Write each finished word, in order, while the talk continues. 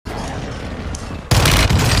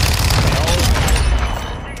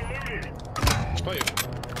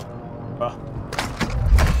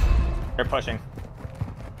They're pushing.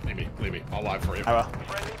 Leave me. I'll live for you. I will.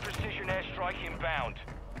 Friendly precision airstrike inbound.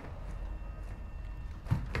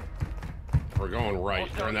 We're going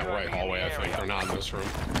right. They're in that right hallway, I think. They're not in this room.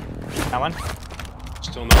 That one?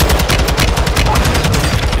 Still not.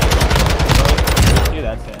 Dude,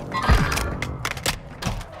 that's it.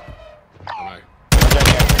 Right.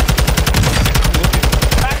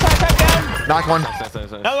 Back down! Knock one.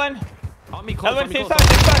 Another one! On me, close, Another one, on me, safe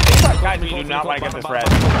close. side. Guys, we do not want to get this red.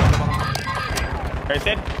 There's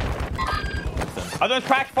it. Other one's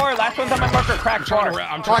cracked 4. Last one's on my marker. Cracked 4.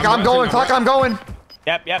 Clock, I'm going. Clock, I'm going.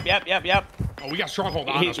 Yep. Oh, we got stronghold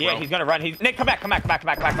on us, bro. Yeah, he's gonna run. Nick, come back.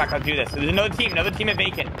 Let's do this. There's another team at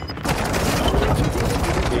vacant.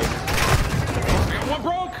 One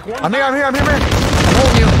broke. I'm here. I'm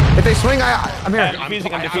holding you. If they swing, I'm here. I'm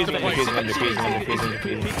defusing.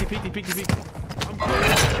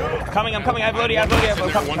 Coming. I have Moody. I'm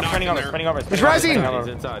running over. He's rising. He's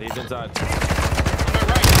inside.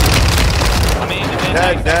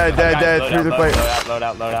 Dead. Through the plate. Load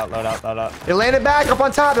out. They landed back up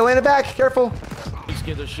on top. Careful. These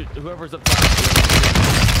kids are shooting. Whoever's up top.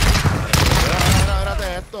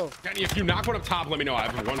 Danny, if you knock one up top, let me know. I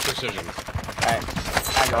have 1 precision.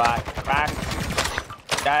 Alright. Back.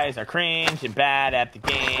 Guys are cringe and bad at the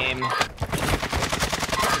game.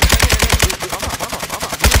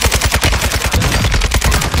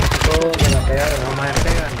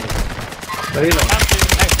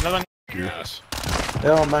 Yes.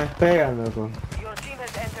 No, me pegan, loco. Your team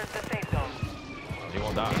has entered the safe zone. He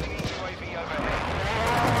won't die.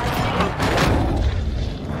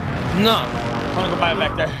 No. I'm gonna go buy a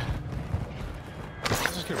vector.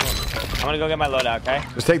 I'm gonna go get my loadout, okay?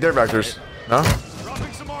 Just take their vectors. No?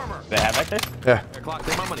 Dropping some armor. Do they have vectors? Yeah. Clock,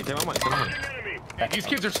 take my money. Hey, these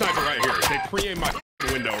kids are sniping right here. They pre-aim my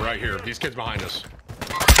window right here. These kids behind us.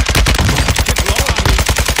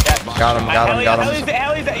 Got him.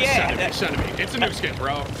 Hellie's yeah. Send me. It's a new skin,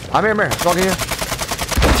 bro. I'm here. Talking to you. I'm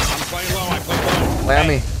playing low. I play low. Lay on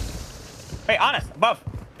me. Hey, honest, above.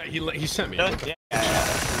 Hey, he sent me. Yeah.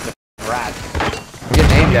 Rat. I'm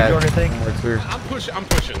getting aimed at. It's weird. I'm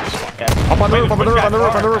pushing this fuck. Yeah. Up on the roof.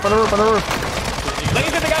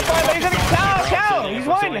 Ladies in the guy flying. Cow. He's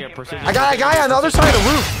one. I got a guy on the other side of the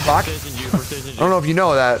roof. Fuck. I don't know if you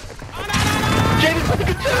know that.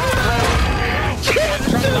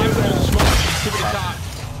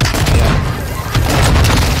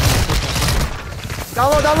 Down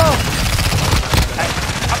low. Hey,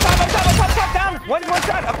 up top, down. One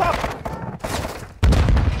shot, up top.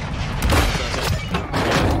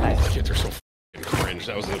 Nice. Kids are so f***ing cringe.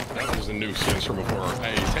 That was the new skins from before.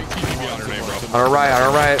 Hey, take TTB on her name, bro. On our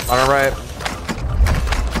right.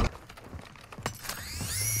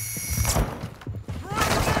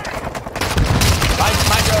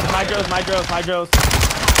 My drills.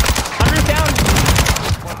 100 down.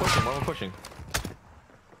 One pushing.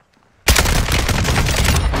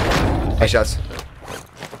 Nice shots.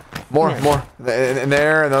 More. In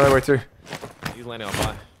there, and the other way too. He's landing on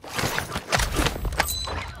buy.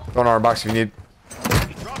 Go in our box if you need.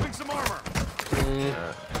 Dropping some armor.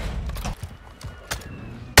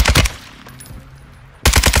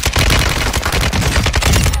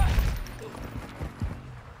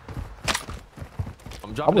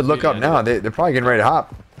 I would look up now. They're probably getting ready to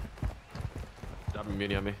hop. Dropping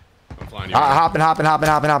Moody on me. I'm flying you.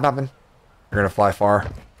 Hopping. They're gonna fly far,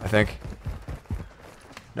 I think.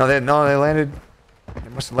 No, they landed. They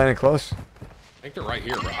must have landed close. I think they're right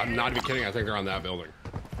here, bro. I'm not even kidding. I think they're on that building.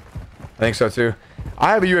 I think so too.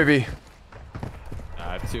 I have a UAV. I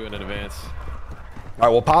have 2 in advance. All right,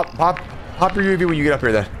 well pop your UAV when you get up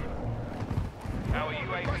here then. Our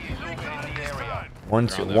UAV is orbiting the area. One,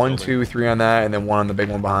 two, 3 on that, and then 1 on the big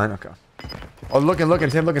one behind. Okay. Oh, looking,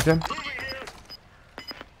 Tim. Taking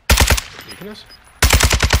us?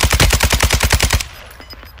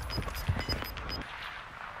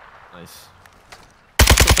 Nice.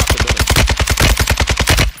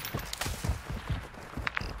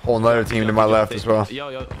 Whole another team to my left as well.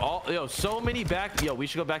 Yo, so many back. Yo, we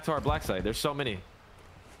should go back to our black side. There's so many.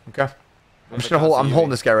 Okay. I'm just gonna hold. I'm holding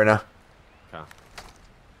this guy right now. Okay.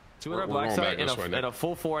 2 on our black side and a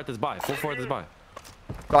full 4 at this buy.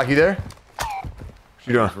 Clock, you there? What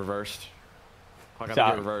you doing? Reversed. I gotta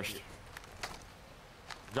get reversed.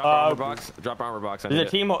 Drop armor box. There's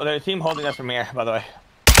a team holding us from here, by the way.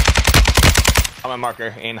 On my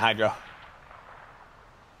marker in Hydro.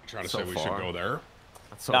 You trying to say we should go there?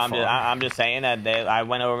 So no, I'm just saying that I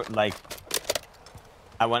went and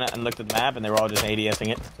looked at the map and they were all just ADSing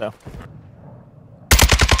it. So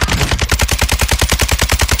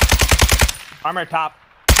armor top.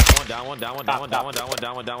 Down one bottom.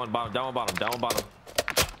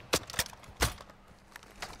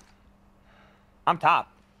 I'm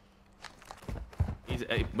top. He's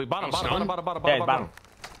bottom. Yeah, he's bottom.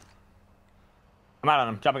 I'm out on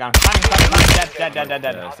him. Jumping on him.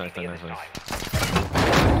 Dead. Nice.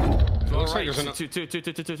 So it looks like there's another.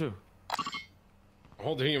 Two. A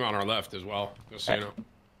whole team on our left as well. Just so you know.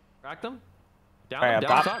 Cracked him. Right,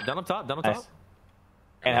 Down up top. Nice.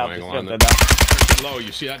 Can't help. Angle Just on feel the- good Low,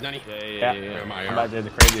 you see that, Denny? Yeah. Yeah, my I'm about to do the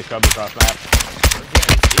craziest rubber cross map.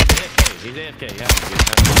 He's AFK. Yeah.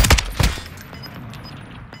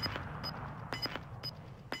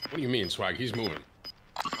 What do you mean, Swag? He's moving.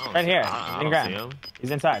 Right here. I He's in don't ground. see him.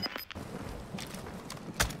 He's inside.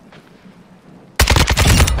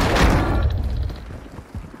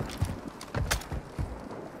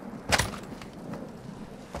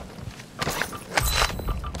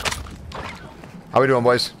 How we doing,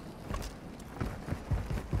 boys?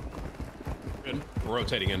 Good. We're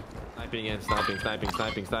rotating in. Sniping.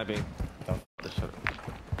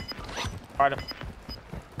 Part of.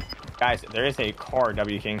 Guys, there is a car,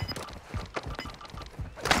 W King.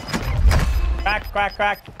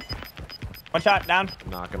 Crack. One shot down.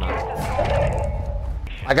 Knock him out.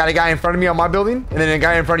 I got a guy in front of me on my building, and then a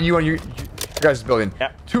guy in front of you on your guys' building.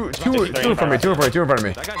 Yep. Two in front of me. Two in front of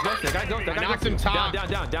me. That guy's ghosted. I knocked him top.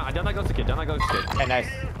 Down. I down that ghosted kid. Okay, nice.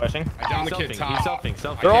 Pushing. I down the kid He's top.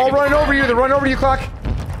 selfing. They're all running over you. They're running over you, Clock.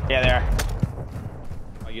 Yeah, they are.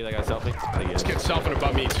 Oh, you that guy selfing? I think he is. This kid's selfing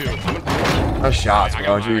above me, too. No shots, I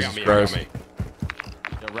bro. got me, Jesus I got Christ. me.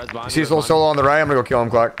 Yo, Red's behind You see this little solo on the right? I'm gonna go kill him,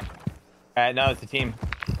 Clock. No, it's a team.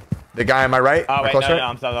 The guy on my right? Oh, My wait, close no, right?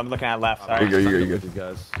 I'm sorry. I'm looking at left. Sorry. You good. These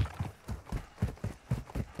guys.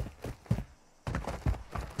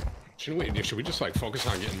 Should we just like focus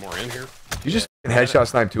on getting more in here? You just headshot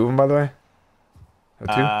snipe two of them, by the way? Two?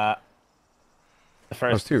 The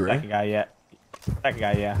first, Those two, right? second guy, yeah. Second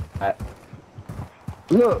guy, yeah.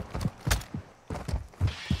 Look.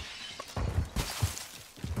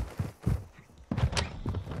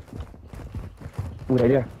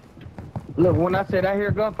 Yeah. Look, when I said I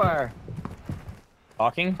hear gunfire.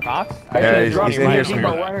 Talking? Cox? Yeah, he's in here Bro,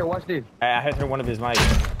 somewhere. right here, watch this. I hit through one of his mics.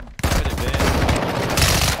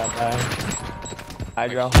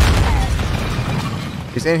 Hydro.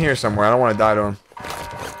 He's in here somewhere. I don't want to die to him.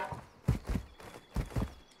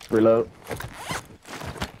 Reload.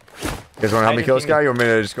 You guys want to help me kill this guy? You want me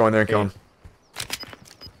to just go in there and kill him?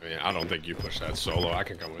 I mean, I don't think you push that solo. I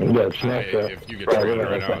can come in. Yeah, If you get triggered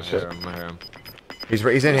right now, it's just... He's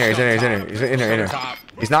in here. He's in here. Top.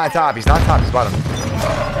 He's not top. He's bottom.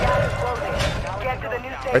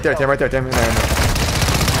 Right there, Tim. In there.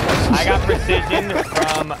 I got precision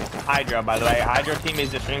from Hydro, by the way. Hydro team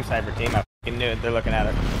is the stream sniper team. I fucking knew it. They're looking at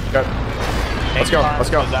it. Good. Let's go.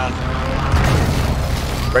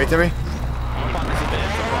 Ready, Timmy?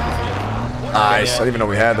 Nice. I didn't even know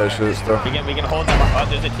we had those shit still. We can hold them. Oh,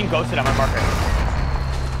 there's a team ghosted on my marker.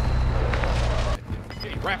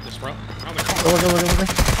 Hey, wrap this, bro. Around the corner. Look.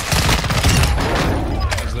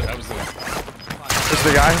 That was the... This is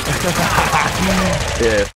the guy?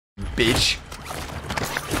 Yeah. Bitch.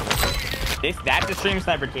 That's the stream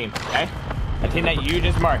sniper team, okay? A team that you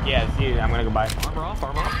just marked. Yeah, see, I'm gonna go buy. Armor off.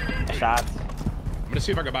 Shots. I'm gonna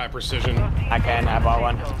see if I can buy a precision. I bought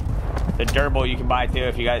one. The durable you can buy too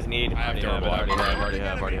if you guys need. I have durable. Already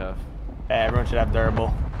have. Hey, everyone should have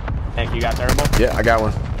durable. Nick, you got durable? Yeah, I got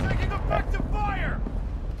one.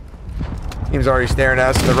 Team's already staring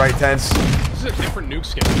at us in the right tents. This is a different nuke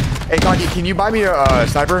skin. Hey, Conky, can you buy me a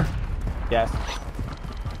sniper? Yes.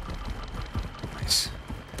 Nice.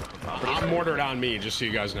 I'm mortared on me, just so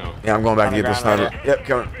you guys know. Yeah, I'm going back to get this sniper. Yep,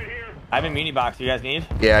 coming. I have a muni box. You guys need?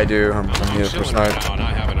 Yeah, I do. I'm I'm here for chilling right sniper. now, and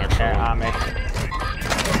I have an extra Here, one. me.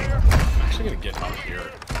 I'm actually gonna get out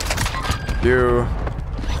here. Do.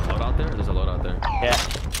 Load out there? There's a load out there. Yeah.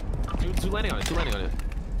 Two landing on it.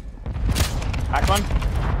 Back one.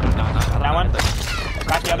 That one.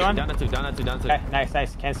 Crack the other one. Down to two. Okay,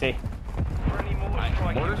 nice. Can't see.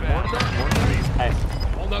 Mortars. Nice.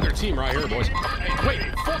 Whole nother team right here, boys. Hey, wait,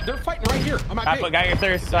 fuck, they're fighting right here. I'm at Got your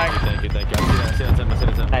thirst. Sorry. Thank you. I see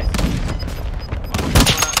that. Nice.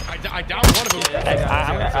 I downed one of them.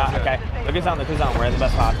 Nice. Okay. Look who's on. We're in the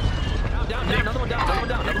best spot. Down. Another one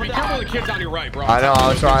down. Be careful of the kids on your right, bro. I know.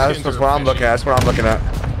 That's what I'm looking at.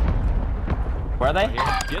 Where are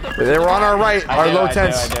they? They were on our right. Our low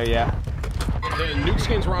tents. I do, yeah. The nuke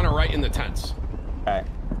skins were on our right in the tents. Okay.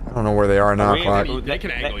 I don't know where they are now, Clock. They can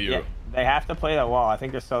angle you. Yeah, they have to play the wall. I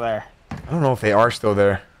think they're still there. I don't know if they are still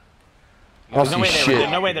there. I don't see shit. There's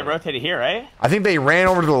no way they rotated here, right? I think they ran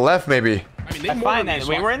over to the left, maybe. I mean, That's fine then.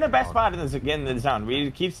 We were in the best spot in the zone. We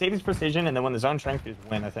keep saving precision, and then when the zone shrinks, we just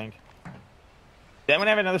win, I think. Did anyone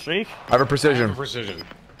have another streak? I have a precision. Precision.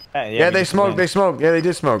 Hey, Yeah, they smoked. Yeah, they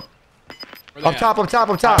did smoke. Up top, up top,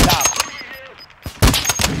 up top.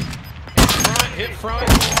 Hit front.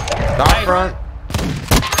 Not Nice. front.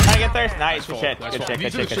 Trying to get there. Nice. Cool. Good shit. Nice Good one. shit.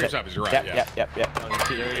 These Good are the shit. stream Good shoppers, shit. you're right. Yep. Yeah. Yep. Yep. Yep.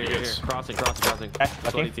 Here. Crossing. Okay.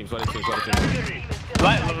 Sweaty Lucky. team.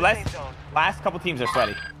 Last couple teams are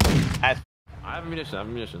sweaty. As I have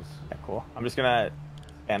munitions. yeah, cool. I'm just gonna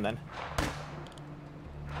spam then.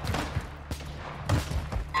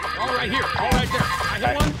 All right here. All right there. I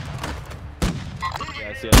hit one. Yeah,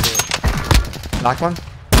 I see it. Knock one.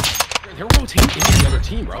 They're rotating into the other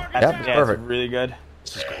team, bro. That's, Yep, yeah, perfect. It's really good.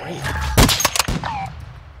 This is great.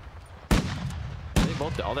 They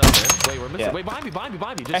both all that there. Wait, we're missing. Yeah. Wait, behind me.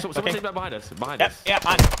 Just Okay, someone okay. take that behind us. Yep. Yep.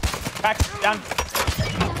 On. Back down.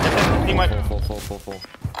 Team one. Full.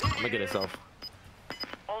 I'm gonna get itself.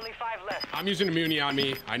 Only 5 left. I'm using a Muni on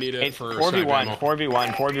me. I need it It's for 4v1.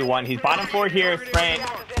 4v1. He's bottom floor here. Spraying.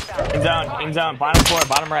 In zone. Bottom floor.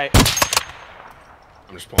 Bottom right.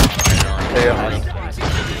 I'm just pulling out IR.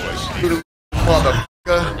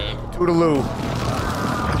 Motherfucker. Toodaloo.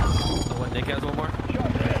 What, Nick has one more?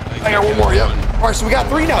 I got one more, yep. Alright, so we got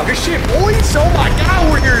 3 now. Good shit, boys. Oh my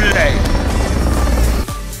god, we're here today.